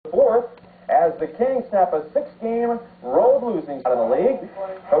fourth as the Kings snap a 6-game road losing out of the league.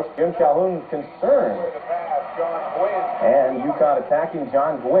 Coach Jim Calhoun concerned. And UConn attacking.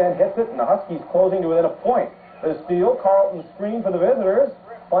 John Gwynn hits it, and the Huskies closing to within a point. The steal, Carlton screen for the visitors,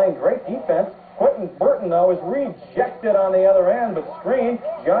 playing great defense. Quentin Burton, though, is rejected on the other end, but screen.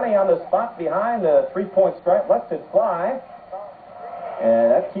 Johnny on the spot behind the three-point stripe, lets it fly.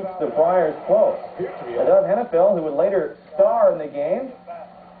 And that keeps the Friars close. Doug Hennefeld, who would later star in the game,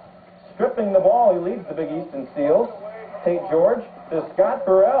 stripping the ball, he leads the Big East in steals. Tate George to Scott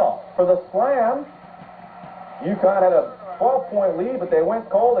Burrell for the slam. UConn had a 12-point lead, but they went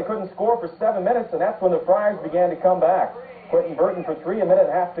cold. They couldn't score for 7 minutes, and that's when the Friars began to come back. Quentin Burton for three, a minute and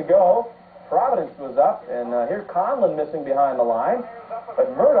a half to go. Providence was up, and here's Conlon missing behind the line.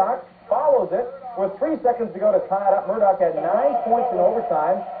 But Murdoch follows it with 3 seconds to go to tie it up. Murdoch had 9 points in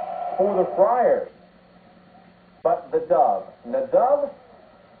overtime for the Friars. But the Dove,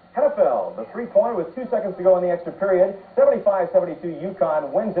 Hennefeld, the three-pointer with 2 seconds to go in the extra period. 75-72,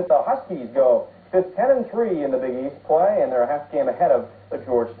 UConn wins it. The Huskies go to 10-3 in the Big East play, and they're a half game ahead of the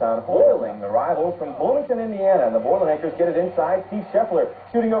Georgetown Holding, the rivals from Bloomington, Indiana. And the Boilermakers get it inside. Keith Scheffler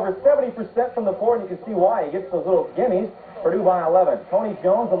shooting over 70% from the floor, and you can see why. He gets those little gimmies. Purdue by 11. Tony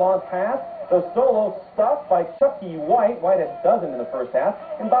Jones, a long pass. The solo stuff by Chucky White. White had a dozen in the first half.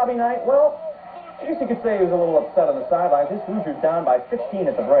 And Bobby Knight, well, I guess you could say he was a little upset on the sidelines. His Hoosiers down by 15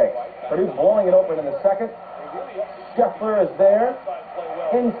 at the break. Purdue blowing it open in the second. Scheffler is there.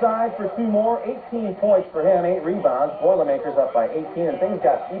 Inside for 2 more. 18 points for him, 8 rebounds. Boilermakers up by 18, and things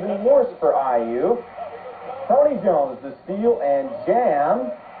got even worse for IU. Tony Jones, the steal and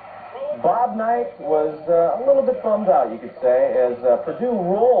jam. Bob Knight was a little bit bummed out, you could say, as Purdue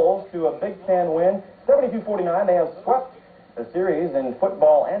rolls to a Big Ten win. 72-49. They have swept the series in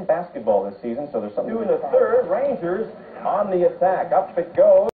football and basketball this season, so there's something to do in the third. Rangers on the attack. Up it goes.